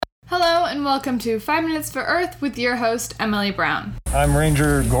Hello and welcome to 5 Minutes for Earth with your host, Emily Brown. I'm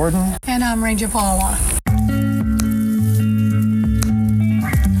Ranger Gordon. And I'm Ranger Paula.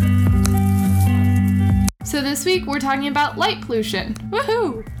 So this week we're talking about light pollution.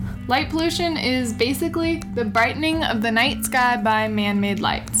 Woohoo! Light pollution is basically the brightening of the night sky by man-made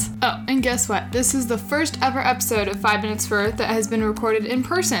lights. Oh, and guess what? This is the first ever episode of 5 Minutes for Earth that has been recorded in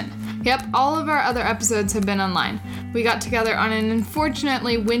person. Yep, all of our other episodes have been online. We got together on an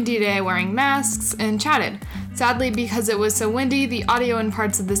unfortunately windy day wearing masks and chatted. Sadly, because it was so windy, the audio in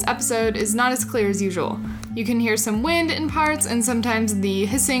parts of this episode is not as clear as usual. You can hear some wind in parts and sometimes the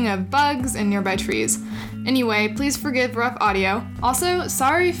hissing of bugs in nearby trees. Anyway, please forgive rough audio. Also,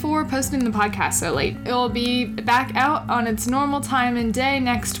 sorry for posting the podcast so late. It will be back out on its normal time and day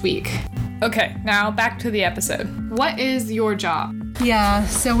next week. Okay, now back to the episode. What is your job? Yeah,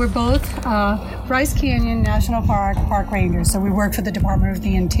 so we're both Bryce Canyon National Park rangers. So we work for the Department of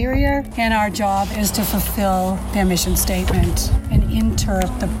the Interior, and our job is to fulfill their mission statement and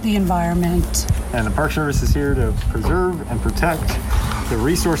interrupt the environment. And the Park Service is here to preserve and protect the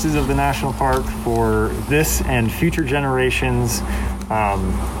resources of the national park for this and future generations,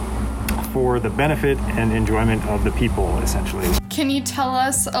 for the benefit and enjoyment of the people, essentially. Can you tell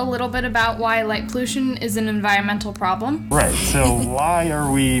us a little bit about why light pollution is an environmental problem? Right, so why are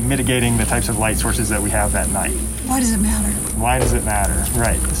we mitigating the types of light sources that we have at night? Why does it matter? Why does it matter?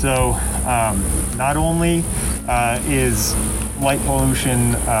 Right, so not only is light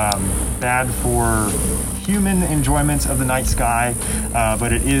pollution bad for human enjoyments of the night sky,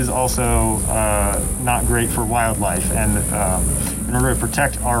 but it is also not great for wildlife. And in order to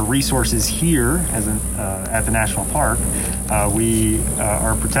protect our resources here at the national park, we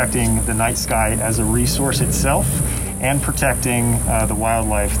are protecting the night sky as a resource itself and protecting the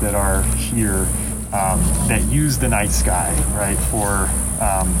wildlife that are here that use the night sky, right, for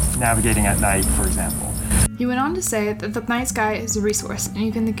navigating at night, for example. You went on to say that the night sky is a resource, and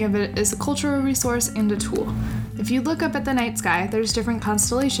you can think of it as a cultural resource and a tool. If you look up at the night sky, there's different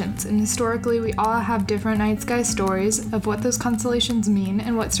constellations, and historically we all have different night sky stories of what those constellations mean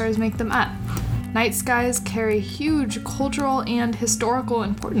and what stars make them up. Night skies carry huge cultural and historical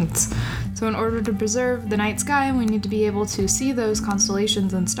importance. So in order to preserve the night sky, we need to be able to see those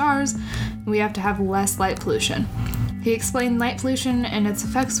constellations and stars, and we have to have less light pollution. He explained light pollution and its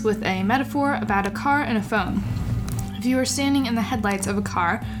effects with a metaphor about a car and a phone. If you were standing in the headlights of a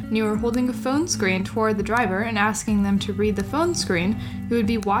car and you were holding a phone screen toward the driver and asking them to read the phone screen, it would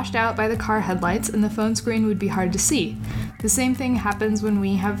be washed out by the car headlights and the phone screen would be hard to see. The same thing happens when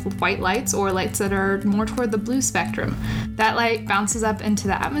we have white lights or lights that are more toward the blue spectrum. That light bounces up into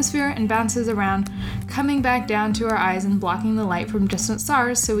the atmosphere and bounces around, coming back down to our eyes and blocking the light from distant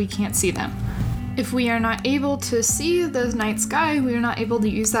stars so we can't see them. If we are not able to see the night sky, we are not able to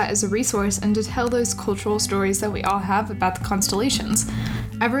use that as a resource and to tell those cultural stories that we all have about the constellations.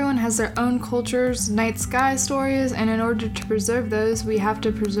 Everyone has their own cultures, night sky stories, and in order to preserve those, we have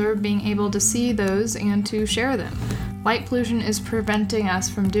to preserve being able to see those and to share them. Light pollution is preventing us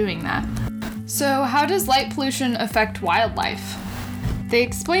from doing that. So how does light pollution affect wildlife? They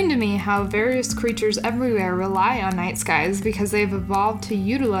explained to me how various creatures everywhere rely on night skies because they've evolved to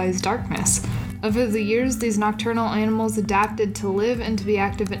utilize darkness. Over the years, these nocturnal animals adapted to live and to be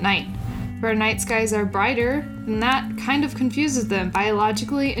active at night. If our night skies are brighter, then that kind of confuses them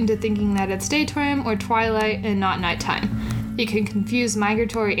biologically into thinking that it's daytime or twilight and not nighttime. It can confuse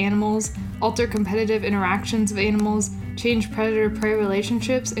migratory animals, alter competitive interactions of animals, change predator-prey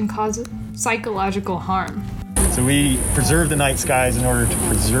relationships, and cause psychological harm. So we preserve the night skies in order to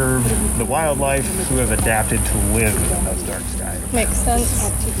preserve the wildlife who have adapted to live in those dark skies. Makes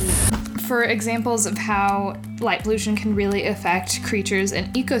sense. For examples of how light pollution can really affect creatures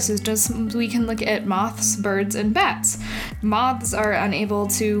and ecosystems, we can look at moths, birds, and bats. Moths are unable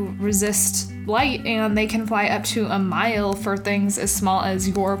to resist light, and they can fly up to a mile for things as small as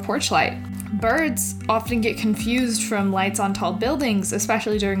your porch light. Birds often get confused from lights on tall buildings,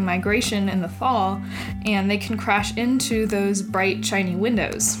 especially during migration in the fall, and they can crash into those bright, shiny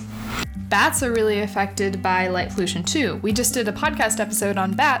windows. Bats are really affected by light pollution too. We just did a podcast episode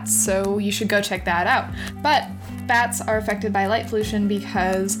on bats, so you should go check that out. But bats are affected by light pollution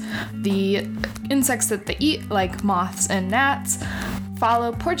because the insects that they eat, like moths and gnats,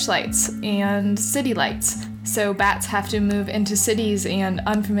 follow porch lights and city lights. So bats have to move into cities and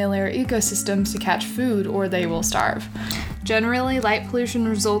unfamiliar ecosystems to catch food, or they will starve. Generally, light pollution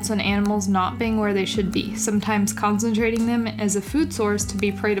results in animals not being where they should be, sometimes concentrating them as a food source to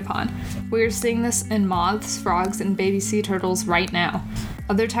be preyed upon. We are seeing this in moths, frogs, and baby sea turtles right now.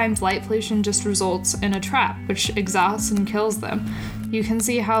 Other times, light pollution just results in a trap, which exhausts and kills them. you can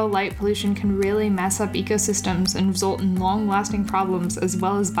see how light pollution can really mess up ecosystems and result in long-lasting problems as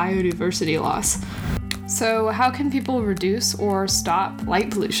well as biodiversity loss. So how can people reduce or stop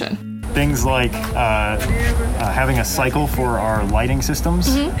light pollution? Things like having a cycle for our lighting systems,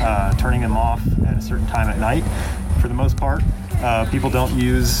 turning them off at a certain time at night. For the most part, people don't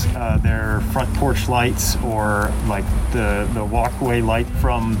use their front porch lights or like the walkway light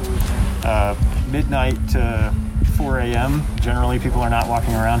from midnight to 4 a.m. Generally, people are not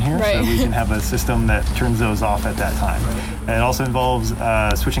walking around here, right. So we can have a system that turns those off at that time. And it also involves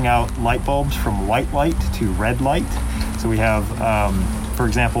switching out light bulbs from white light to red light. So we have, for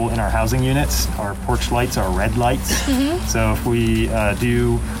example, in our housing units, our porch lights are red lights. So if we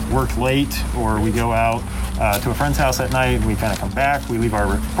do work late or we go out to a friend's house at night, we kind of come back, we leave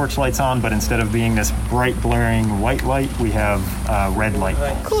our porch lights on, but instead of being this bright blaring white light, we have red light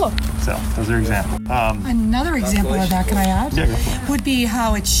bulbs. Cool. So those are examples. Another example of that, can I add? Yeah, go for it. Would be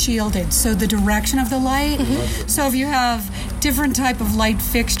how it's shielded. So the direction of the light. So if you have different type of light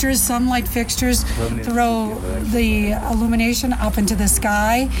fixtures, some light fixtures throw the illumination up into the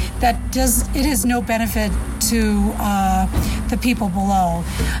sky. It has no benefit to the people below.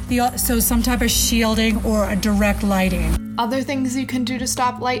 So some type of shielding or a direct lighting. Other things you can do to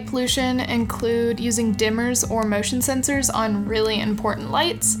stop light pollution include using dimmers or motion sensors on really important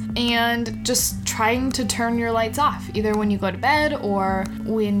lights and just trying to turn your lights off, either when you go to bed or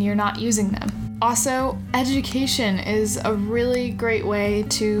when you're not using them. Also, education is a really great way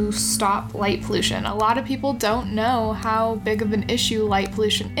to stop light pollution. A lot of people don't know how big of an issue light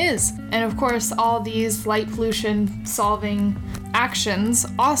pollution is. And of course, all these light pollution solving actions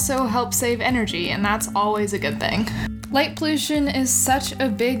also help save energy, and that's always a good thing. Light pollution is such a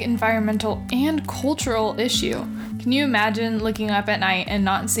big environmental and cultural issue. Can you imagine looking up at night and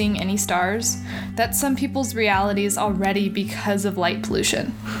not seeing any stars? That's some people's realities already because of light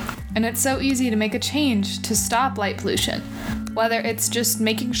pollution. And it's so easy to make a change to stop light pollution. Whether it's just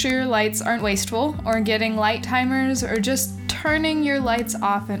making sure your lights aren't wasteful, or getting light timers, or just turning your lights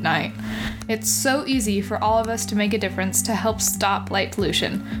off at night. It's so easy for all of us to make a difference to help stop light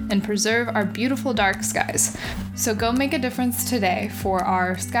pollution and preserve our beautiful dark skies. So go make a difference today for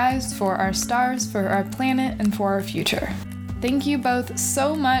our skies, for our stars, for our planet, and for our future. Thank you both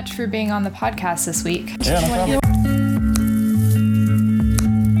so much for being on the podcast this week. Yeah, no problem.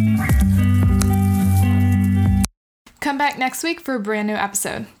 Come back next week for a brand new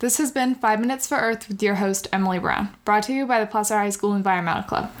episode. This has been 5 Minutes for Earth with your host, Emily Brown, brought to you by the Placer High School Environmental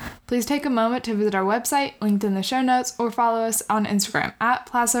Club. Please take a moment to visit our website, linked in the show notes, or follow us on Instagram at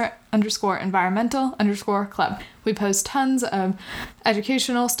Placer_environmental_club. We post tons of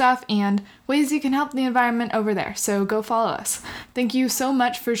educational stuff and ways you can help the environment over there, so go follow us. Thank you so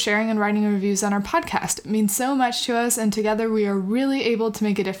much for sharing and writing reviews on our podcast. It means so much to us, and together we are really able to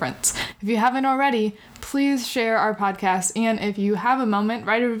make a difference. If you haven't already, please share our podcast, and if you have a moment,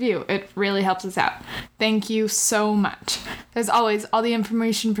 write a review. It really helps us out. Thank you so much. As always, all the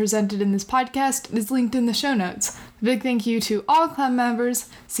information presented in this podcast is linked in the show notes. A big thank you to all club members.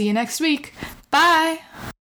 See you next week. Bye!